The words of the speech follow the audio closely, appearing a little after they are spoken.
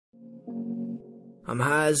I'm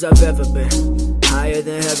high as I've ever been, higher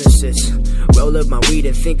than heaven sits. Roll up my weed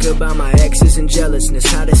and think about my exes and jealousness.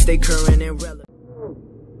 How to stay current and relevant.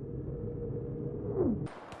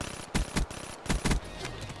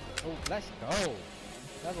 Oh, let's go.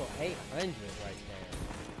 Level 800 right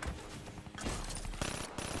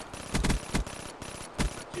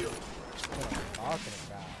there. What I'm talking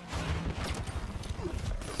about.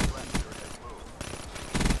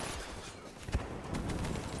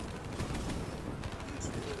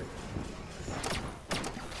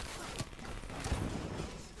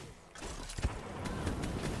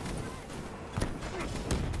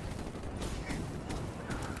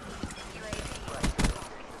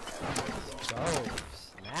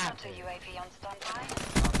 UAV on standby.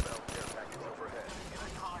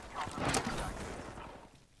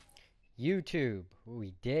 YouTube,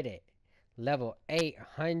 we did it. Level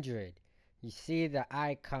 800. You see the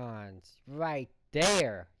icons right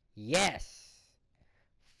there. Yes.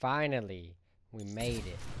 Finally, we made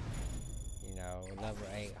it. You know, level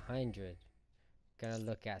 800. Gonna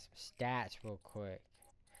look at some stats real quick.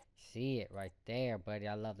 See it right there, buddy.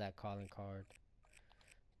 I love that calling card.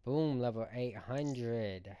 Boom, level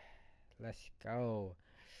 800. Let's go.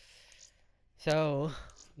 So,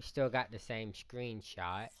 we still got the same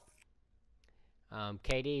screenshot.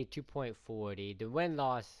 KD 2.40. The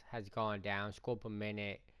win-loss has gone down. Score per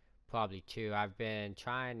minute, probably 2. I've been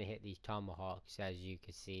trying to hit these tomahawks, as you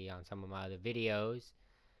can see on some of my other videos.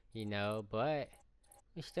 You know, but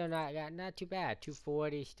we still not too bad.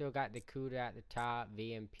 240, still got the CUDA at the top.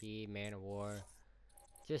 VMP, Man of War.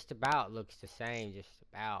 Just about looks the same, just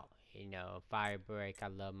about. You know, Firebreak, I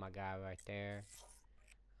love my guy right there.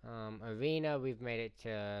 Arena, we've made it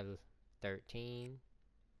to 13.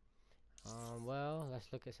 Well, let's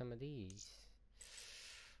look at some of these.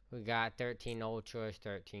 We got 13 Ultras,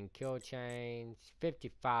 13 Kill Chains,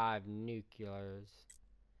 55 Nuclears,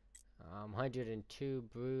 102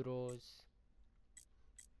 Brutals,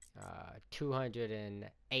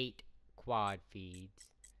 208 Quad Feeds.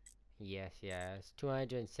 Yes,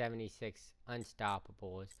 276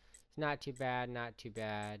 Unstoppables. It's not too bad, not too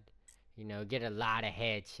bad. You know, get a lot of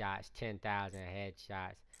headshots, 10,000 headshots.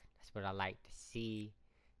 That's what I like to see.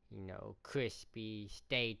 You know, crispy,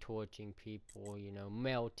 stay torching people. You know,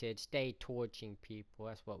 melted, stay torching people.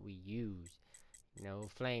 That's what we use. You know,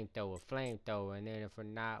 flamethrower. And then if we're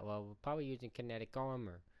not, well, we're probably using kinetic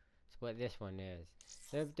armor. That's what this one is.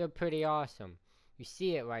 They're pretty awesome. You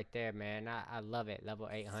see it right there, man. I love it. Level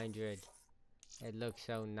 800. It looks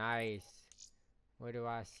so nice. Where do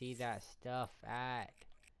I see that stuff at?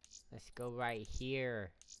 Let's go right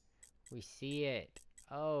here. We see it.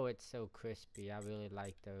 Oh, it's so crispy. I really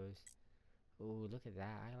like those. Ooh, look at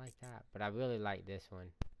that. I like that. But I really like this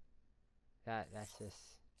one. That's just...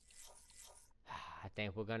 I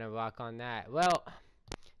think we're gonna rock on that. Well,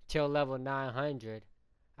 till level 900.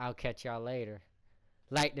 I'll catch y'all later.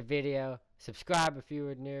 Like the video. Subscribe if you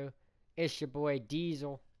were new. It's your boy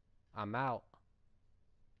Diesel. I'm out.